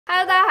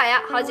Hello， 大家好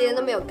呀！好几天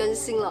都没有更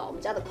新了，我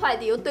们家的快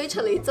递又堆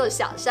成了一座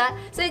小山，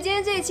所以今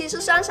天这一期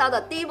是双勺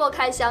的第一波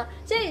开箱。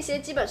这一些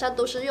基本上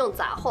都是用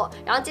杂货，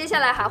然后接下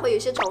来还会有一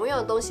些宠物用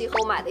的东西和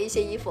我买的一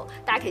些衣服，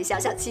大家可以小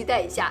小期待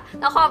一下。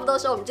那话不多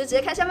说，我们就直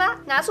接开箱吧！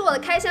拿出我的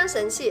开箱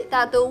神器，大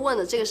家都问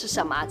了这个是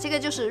什么？这个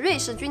就是瑞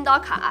士军刀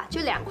卡，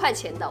就2块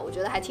钱的，我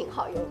觉得还挺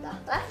好用的。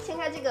来，先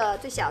看这个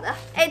最小的，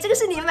哎，这个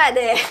是你买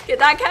的耶，给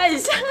大家看一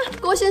下。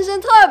郭先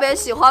生特别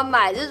喜欢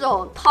买这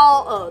种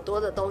掏耳朵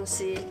的东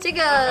西，这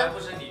个还不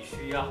是你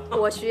需要，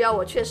我需要，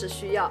我确实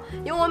需要，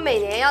因为我每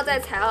年要在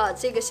采耳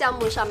这个项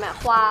目上面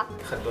花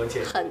很多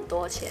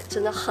钱，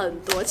真的很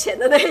多钱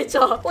的那一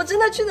种。我真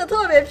的去的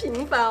特别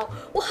频繁，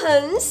我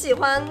很喜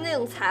欢那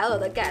种采耳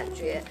的感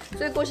觉，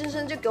所以郭先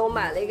生就给我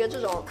买了一个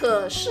这种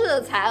可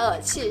视采耳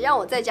器，让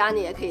我在家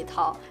里也可以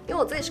掏。因为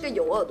我自己是个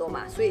油耳朵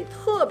嘛，所以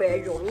特别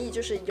容易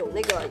就是有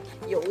那个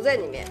油在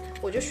里面，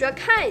我就需要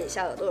看一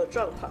下耳朵的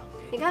状况。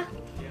你看，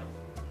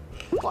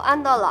我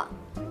按到了。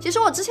其实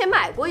我之前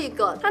买过一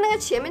个，它那个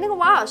前面那个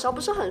挖耳勺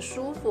不是很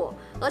舒服，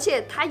而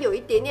且它有一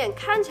点点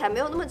看起来没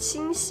有那么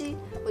清晰。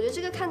我觉得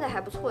这个看起来还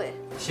不错哎。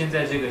现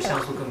在这个像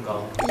素更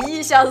高，1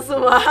亿像素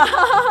吗？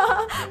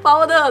把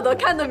我的耳朵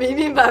看得明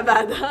明白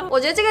白的。我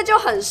觉得这个就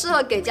很适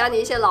合给家里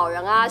一些老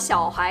人啊、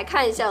小孩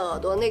看一下耳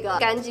朵那个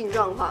干净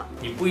状况。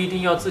你不一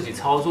定要自己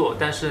操作，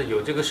但是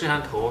有这个摄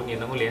像头，你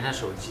能够连上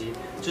手机，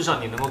至少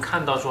你能够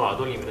看到说耳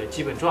朵里面的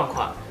基本状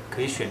况。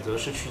可以选择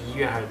是去医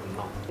院还是怎么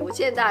弄？我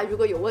建议大家如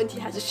果有问题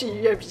还是去医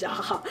院比较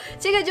好。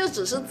这个就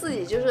只是自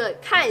己就是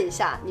看一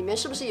下里面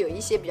是不是有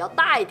一些比较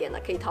大一点的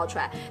可以掏出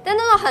来，但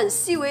那种很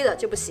细微的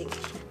就不行。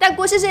但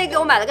郭先生也给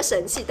我买了个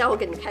神器，待会儿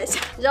给你们看一下，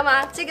你知道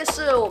吗？这个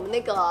是我们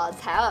那个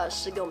采耳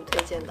师给我们推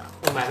荐的。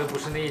我买的不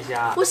是那一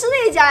家，不是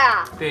那一家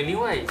呀？对，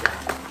另外一家。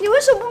你为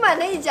什么不买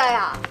那一家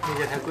呀？那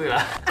家太贵了。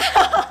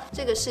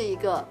这个是一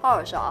个掏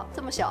耳勺，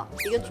这么小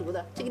一个竹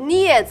的，这个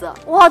镊子，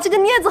哇，这个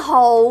镊子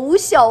好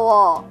小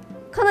哦。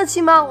看得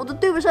清吗？我都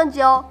对不上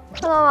焦，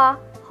看到吗？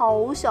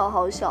好小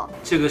好小。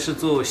这个是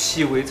做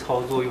细微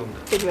操作用的。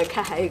给你们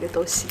看，还有一个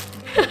东西，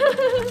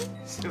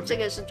这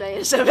个是专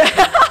业设备。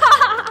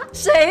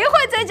谁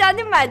会在家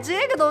里买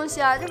这个东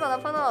西啊？就把它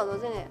放到耳朵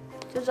这里，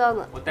就这样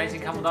的。我担心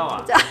看不到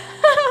啊。这样。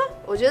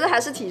我觉得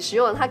还是挺实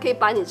用的，它可以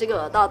把你这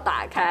个耳道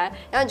打开，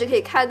然后你就可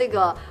以看那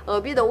个耳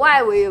壁的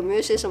外围有没有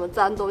一些什么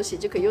脏东西，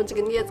就可以用这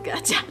个镊子给它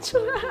夹出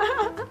来。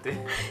对，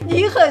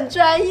你很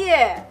专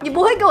业，你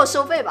不会给我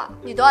收费吧？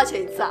你多少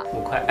钱一次啊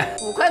？5块。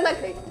5块那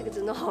可以，这个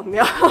真的好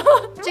妙。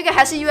这个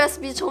还是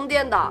USB 充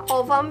电的，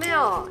好方便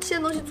哦。现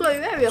在东西做得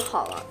越来越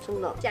好了，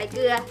真的。下一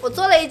个，我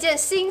做了一件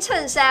新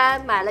衬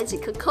衫，买了几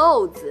颗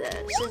扣子，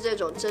是这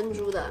种珍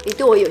珠的。你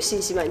对我有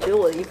信心吗？你觉得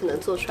我的衣服能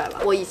做出来吗？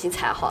我已经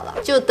裁好了，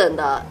就等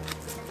的。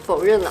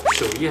否认了，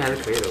手艺还是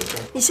可以的。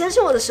你相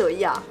信我的手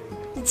艺啊？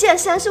你竟然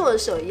相信我的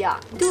手艺啊？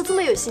你对我这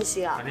么有信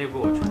心啊？反正也不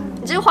我穿。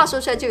你这个话说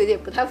出来就有点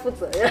不太负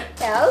责任。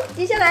好，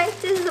接下来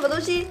这是什么东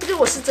西？这个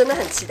我是真的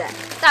很期待。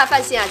大家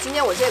放心啊，今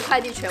天我这些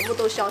快递全部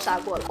都消杀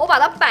过了，我把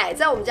它摆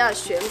在我们家的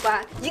玄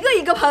关，一个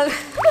一个喷，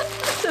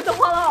真的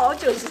花了好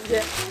久时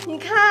间。你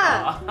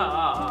看，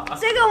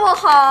这个我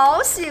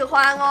好喜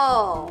欢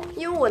哦，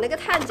因为我那个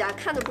炭夹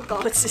看着不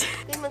高级，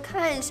给你们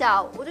看一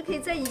下，我就可以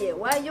在野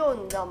外用，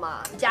你知道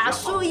吗？夹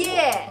树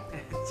叶。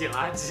捡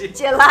垃圾，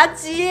捡垃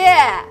圾，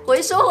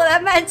回收回来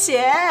卖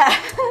钱。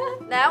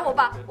来，我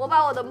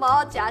把我的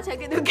猫夹起来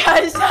给你们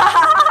看一下。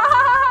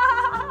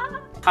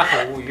它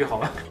很无语好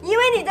吗？因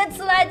为你在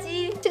吃垃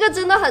圾。这个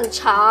真的很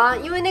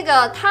长，因为那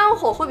个炭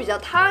火会比较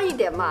烫一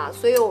点嘛，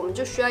所以我们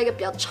就需要一个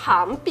比较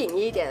长柄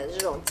一点的这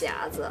种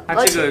夹子。它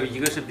这个一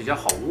个是比较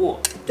好握，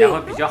然后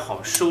比较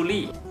好受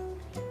力。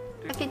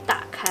它可以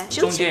打开，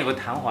中间有个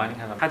弹簧，你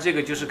看到？它这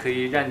个就是可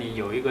以让你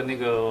有一个那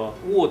个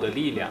握的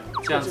力量，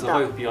这样子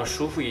会比较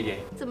舒服一点。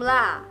怎么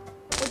啦？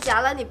我夹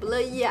了你不乐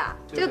意啊？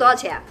这个多少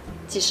钱？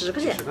几十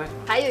块钱。10块。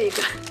还有一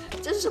个，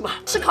这是什么？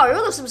吃烤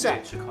肉的是不是？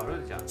对，吃烤肉的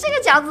夹子。这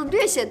个夹子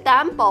略显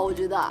单薄，我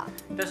觉得。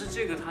但是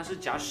这个它是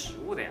夹食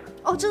物的呀。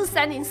哦，这是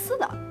304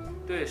的。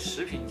对，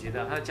食品级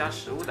的，它是夹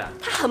食物的。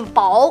它很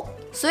薄，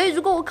所以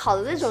如果我烤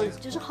的那种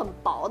就是很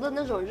薄的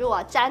那种肉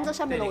啊，粘在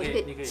上面的我就可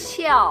以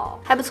撬，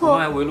还不错。我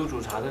买围炉煮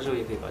茶的时候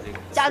也可以把这个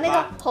加那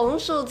个红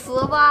薯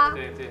糍粑。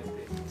对对对，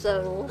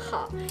真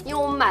好，因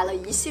为我们买了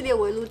一系列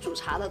围炉煮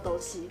茶的东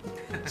西，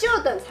就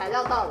等材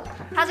料到了。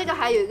它这个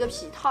还有一个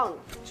皮套呢。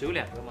只有2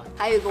个吗？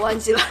还有一个忘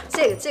记了，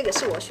这个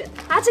是我选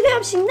的啊，这个要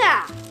拼的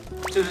啊。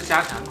这是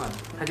加长款，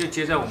它就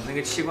接在我们那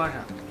个气罐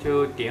上，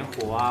就点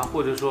火啊，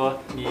或者说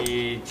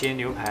你煎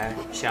牛排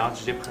想要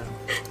直接喷。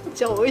你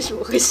知道我为什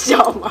么会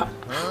笑吗？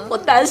我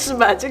当时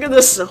买这个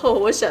的时候，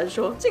我想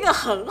说这个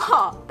很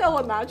好，但我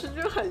拿出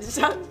去很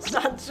像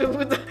杀猪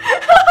的，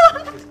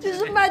就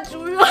是卖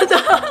猪肉的。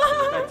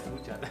卖猪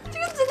夹的。这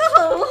个真的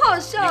很好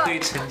笑。你可以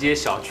承接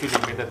小区里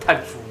面的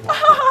炭猪吗？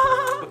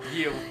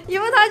业务。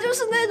因为它就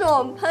是那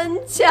种喷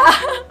夹，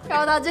然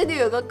后它这里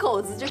有个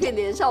口子，就可以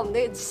连上我们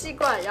那个气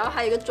罐，然后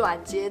还有一个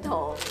转接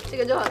头，这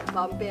个就很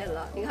方便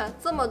了。你看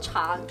这么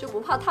长，就不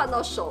怕烫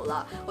到手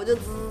了，我就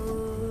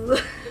滋。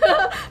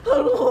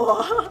喷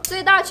火。所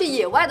以大家去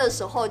野外的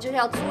时候，就是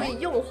要注意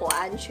用火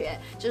安全，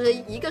就是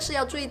一个是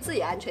要注意自己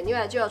安全，另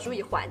外就要注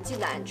意环境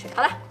的安全。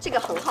好了，这个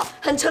很好，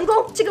很成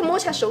功，这个摸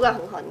起来手感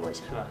很好，你摸一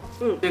下。是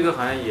吧？这个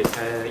好像也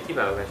才100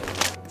多块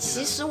钱。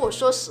其实我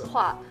说实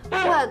话，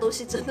户外的东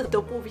西真的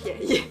都不便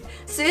宜，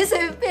随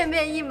随便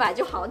便一买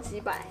就好几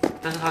百。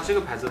但是它这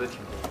个牌子的挺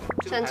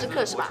多的，山之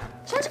客是吧？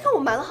山之客我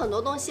买了很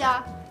多东西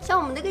啊，像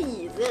我们那个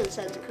椅子也是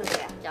山之客的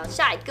呀。然后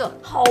下一个，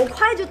好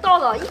快就到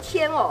了，1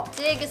天哦。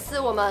这个是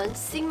我们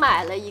新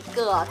买了一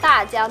个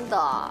大疆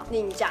的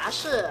领夹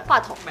式话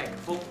筒，麦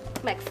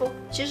克风。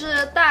其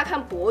实大家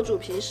看博主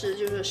平时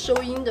就是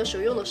收音的时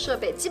候用的设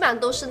备，基本上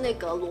都是那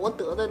个罗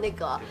德的那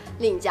个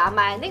领夹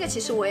麦，那个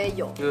其实我也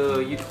有。这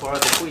个1拖2的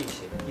贵一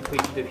些，1推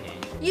1的便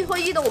宜。1拖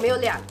1的我们有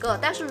2个，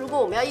但是如果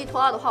我们要1拖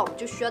2的话，我们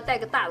就需要带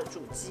个大的主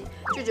机，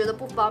就觉得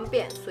不方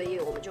便，所以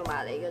我们就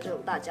买了一个这种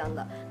大疆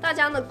的。大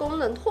疆的功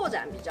能拓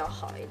展比较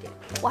好一点。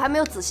我还没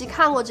有仔细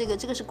看过这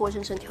个是郭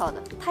先生挑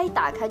的，它一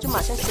打开就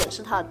马上显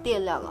示它的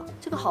电量了。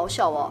这个好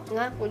小哦，你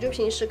看，我就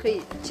平时可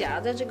以夹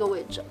在这个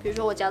位置，比如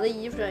说我夹在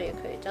衣服上也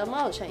可以，夹在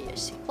帽子上也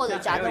行，或者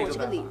夹在我这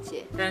个领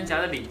结。但是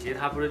夹的领结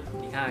它不是，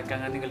你看刚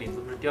刚那个领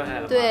子不是掉下来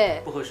了吗？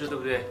对，不合适，对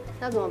不对？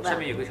那怎么办？上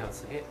面有个小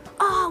磁片。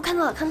啊，我看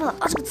到了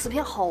啊，这个磁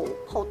片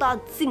好大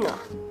劲啊！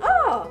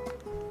啊！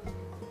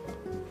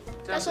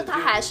但是它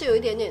还是有一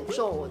点点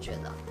重，我觉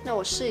得。那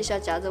我试一下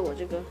夹在我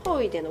这个厚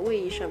一点的卫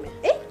衣上面，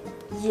哎，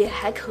也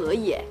还可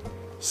以哎，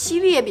吸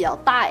力也比较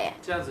大哎，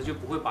这样子就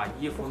不会把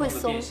衣服弄得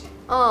变形。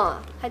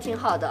还挺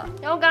好的。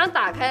然后刚刚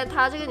打开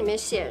它这个里面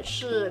显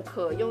示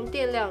可用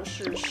电量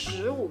是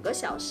15个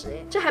小时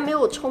哎，这还没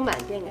有充满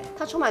电哎，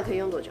它充满可以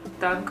用多久？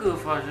单个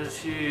发射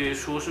器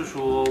说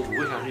5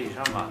个小时以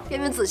上吧。给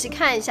你们仔细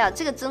看一下，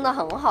这个真的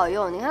很好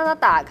用。你看它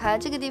打开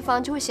这个地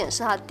方就会显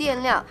示它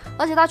电量，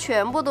而且它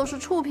全部都是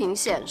触屏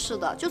显示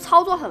的，就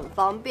操作很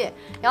方便。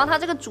然后它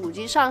这个主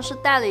机上是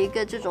带了一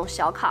个这种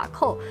小卡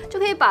扣，就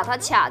可以把它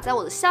卡在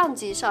我的相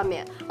机上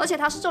面，而且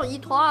它是这种1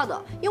拖2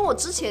的，因为我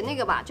之前那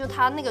个吧，就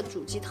它那个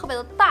主机特别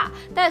的大，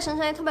带在身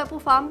上也特别不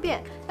方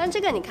便。但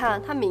这个你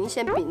看，它明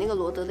显比那个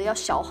罗德的要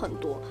小很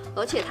多，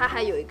而且它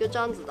还有一个这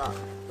样子的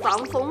防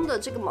风的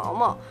这个毛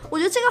毛，我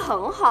觉得这个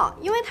很好，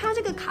因为它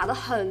这个卡得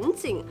很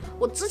紧。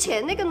我之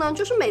前那个呢，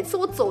就是每次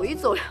我走一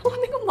走，然后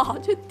那个毛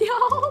就掉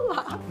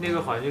了。那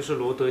个好像就是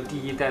罗德第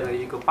1代的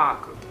一个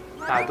bug。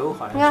大家都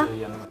好像是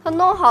一样的。它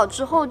弄好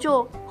之后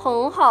就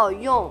很好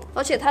用，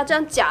而且它这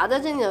样夹在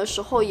这里的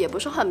时候也不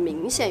是很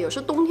明显，有时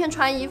候冬天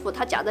穿衣服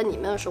它夹在里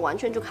面的时候完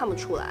全就看不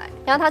出来。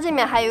然后它这里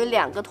面还有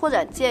2个拓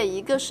展件，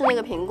一个是那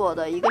个苹果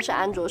的，一个是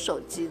安卓手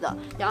机的，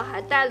然后还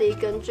带了一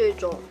根这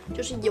种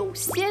就是有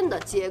线的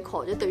接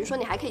口，就等于说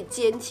你还可以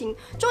监听。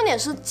重点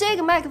是这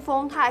个麦克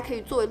风它还可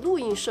以作为录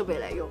音设备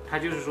来用。它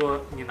就是说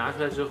你拿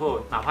出来之后，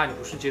哪怕你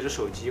不是接着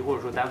手机或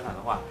者说单反的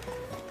话，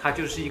它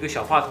就是一个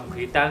小话筒，可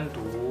以单独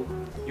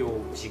有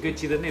几个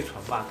G 的内存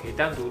吧，可以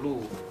单独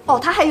录。哦，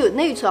它还有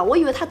内存啊，我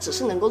以为它只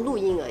是能够录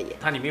音而已。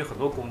它里面有很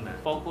多功能，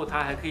包括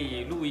它还可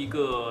以录一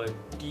个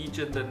低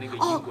帧的那个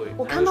音轨。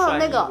我看到了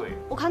那个，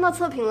我看到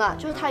测评了，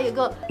就是它有一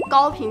个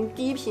高频、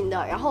低频的，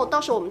然后到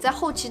时候我们在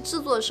后期制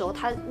作的时候，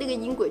它那个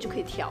音轨就可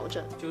以调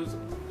整。就是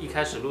一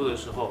开始录的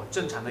时候，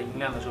正常的音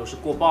量的时候是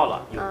过爆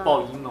了，有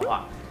爆音的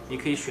话。你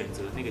可以选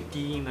择那个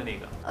低音的那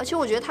个，而且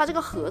我觉得它这个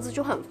盒子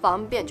就很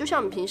方便，就像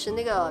我们平时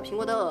那个苹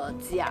果的耳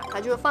机啊，它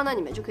就是放在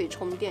里面就可以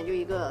充电，就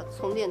一个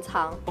充电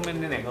仓。后面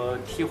那两个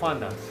替换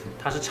的，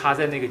它是插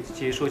在那个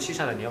接收器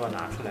上的，你要把它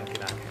拿出来，给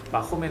它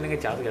把后面那个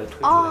夹子给它推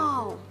出来。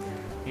哦，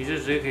你这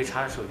直接可以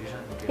插在手机上。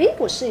诶，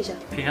我试一下。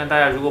平常大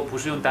家如果不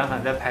是用单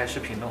反在拍视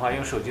频的话，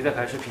用手机在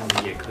拍视频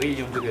也可以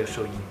用这个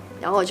收音。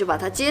然后我就把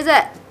它接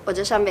在我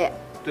这上面。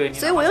对，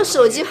所以我用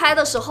手机拍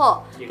的时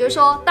候，比如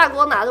说大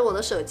哥拿着我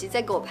的手机在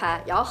给我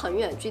拍，然后很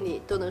远距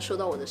离都能收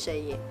到我的声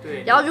音。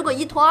对。然后如果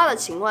1拖2的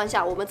情况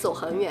下，我们走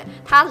很远，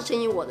他的声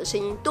音、我的声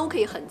音都可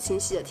以很清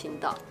晰的听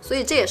到。所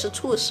以这也是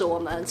促使我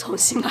们重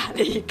新买了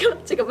一个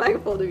这个麦克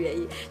风的原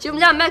因。其实我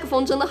们家的麦克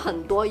风真的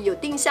很多，有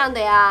定向的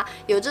呀，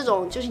有这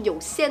种就是有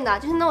线的，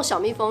就是那种小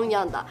蜜蜂一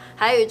样的，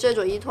还有这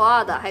种1拖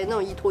2的，还有那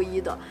种1拖1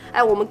的。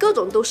哎，我们各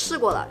种都试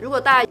过了。如果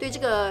大家对这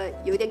个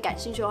有点感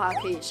兴趣的话，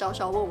可以稍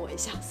稍问我一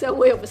下。虽然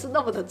我也不是那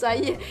么的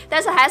专业，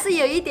但是还是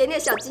有一点点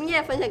小经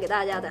验分享给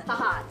大家的，哈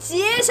哈。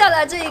接下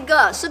来这一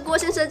个是郭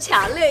先生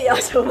强烈要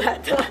求买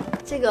的，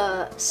这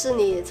个是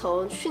你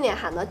从去年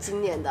喊到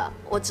今年的，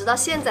我直到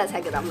现在才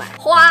给他买。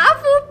华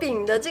夫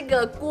饼的这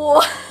个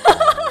锅，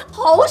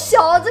好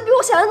小啊，这比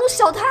我想象中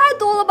小太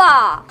多了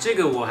吧？这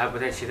个我还不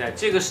太期待，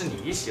这个是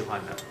你喜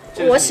欢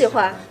的，我喜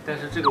欢，但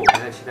是这个我不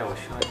太期待，我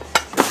希望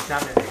下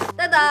面那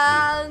个。当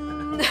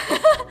当，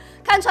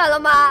看出来了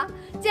吗？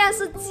竟然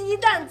是鸡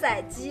蛋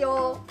仔鸡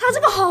哦，它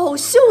这个好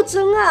袖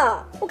珍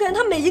啊！我感觉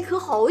它每一颗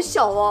好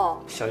小哦。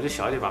小就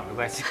小点吧，没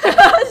关系，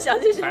小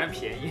就小，反正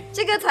便宜。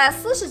这个才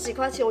40几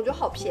块钱，我觉得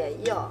好便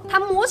宜哦。它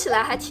摸起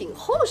来还挺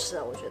厚实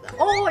的，我觉得。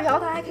哦，然后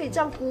它还可以这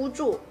样箍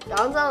住，然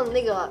后这样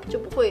那个就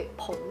不会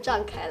膨胀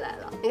开来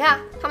了。你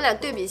看它们俩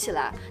对比起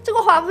来，这个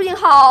华夫饼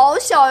好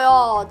小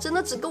哟，真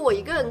的只够我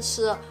一个人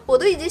吃。我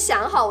都已经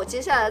想好我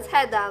接下来的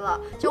菜单了，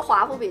就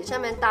华夫饼上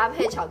面搭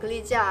配巧克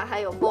力酱，还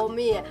有蜂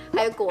蜜，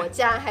还有果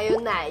酱，还有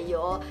奶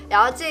油，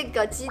然后这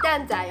个鸡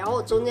蛋仔，然后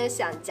我中间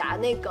想夹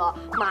那个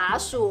麻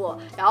薯，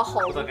然后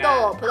红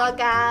豆、葡萄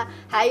干，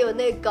还有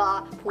那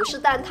个葡式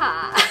蛋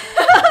挞。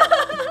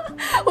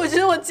我觉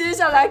得我接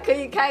下来可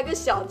以开一个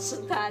小吃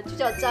摊，就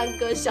叫张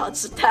哥小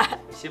吃摊。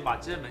先把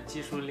这门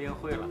技术练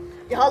会了，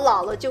然后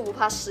老了就不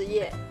怕失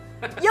业，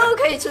又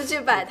可以出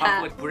去摆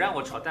摊。不让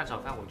我炒蛋炒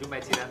饭，我就卖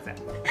鸡蛋仔。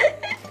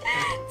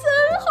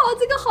真好，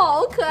这个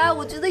好可爱，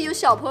我觉得有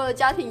小朋友的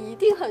家庭一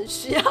定很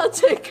需要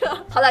这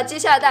个。好了，接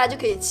下来大家就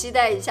可以期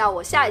待一下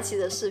我下一期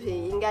的视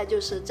频，应该就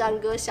是张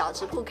哥小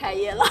吃铺开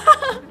业了。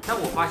但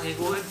我发现一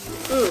个问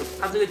题，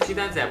它这个鸡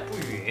蛋仔不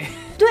圆。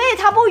对，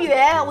它不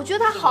圆，我觉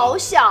得它好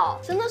小，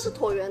真的是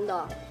椭圆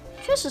的。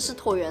确实是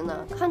椭圆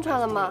的，看出来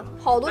了吗？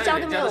好多家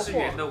都没有货。是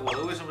圆的，我的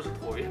为什么是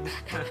椭圆的？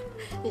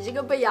你这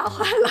个被压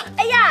坏了。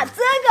哎呀，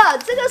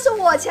这个是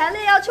我强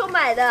烈要求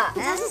买的。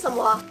这是什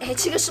么？哎，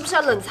这个是不是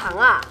要冷藏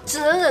啊？只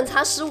能冷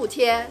藏15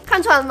天。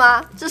看出来了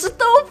吗？这是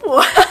豆腐。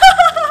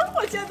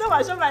我现在在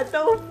网上买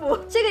豆腐。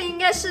这个应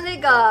该是那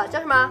个叫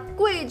什么？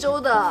贵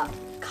州的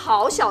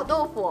烤小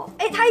豆腐。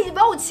哎，他已经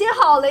帮我切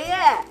好了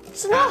耶。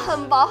是那种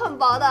很薄很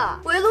薄的，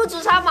围炉煮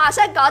茶马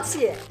上搞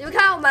起。你们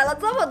看，我买了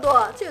这么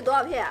多，这有多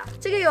少片啊？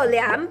这个有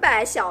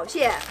200小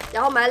片，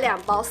然后买2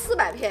包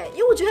400片，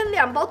因为我觉得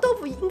2包豆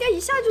腐应该一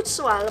下就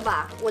吃完了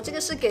吧。我这个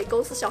是给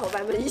公司小伙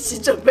伴们一起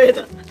准备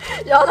的，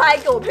然后他还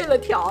给我配了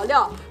调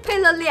料，配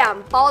了2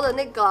包的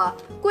那个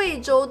贵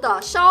州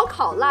的烧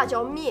烤辣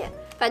椒面。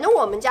反正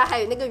我们家还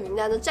有那个云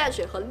南的蘸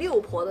水和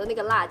六婆的那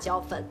个辣椒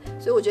粉，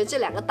所以我觉得这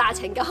2个搭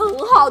起来应该很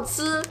好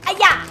吃。哎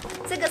呀，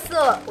这个是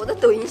我在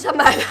抖音上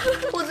买的，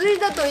我最近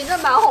在抖音上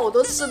买好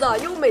多吃的，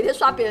因为我每天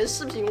刷别人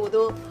视频，我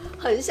都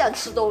很想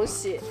吃东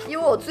西。因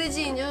为我最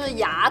近就是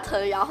牙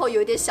疼，然后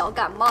有点小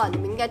感冒，你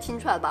们应该听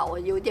出来吧，我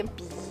有点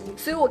鼻音，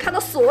所以我看到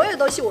所有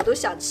东西我都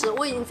想吃。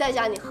我已经在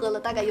家里喝了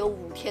大概有5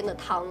天的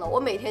汤了，我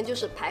每天就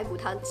是排骨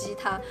汤、鸡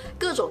汤，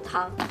各种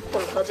汤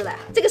混合着来。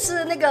这个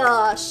是那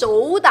个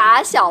手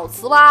打小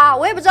糍粑，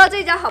我也不知道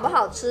这家好不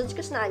好吃。这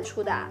个是哪里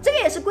出的？这个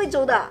也是贵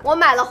州的，我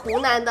买了湖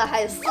南的，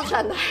还有四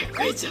川的，还有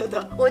贵州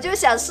的。我就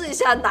想试一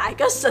下哪一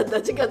个省的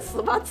这个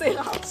糍粑最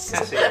好吃，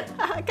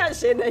看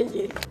谁能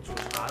赢。煮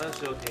茶的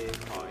时候可以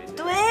烤一点。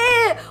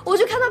对，我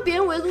就看到别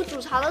人围炉煮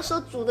茶的时候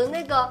煮的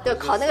那个，就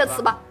烤那个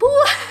糍粑，不，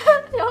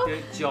然后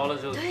焦了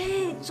之后，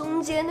对，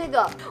中间那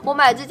个，我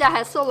买这家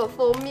还送了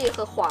蜂蜜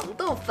和黄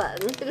豆粉，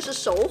这个是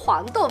熟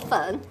黄豆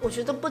粉，我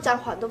觉得不沾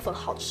黄豆粉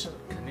好吃。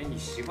可能你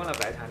习惯了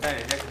白糖，但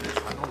人家可能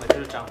传统的就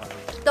是沾黄豆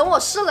粉。等我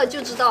试了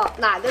就知道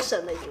哪个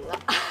省的赢了。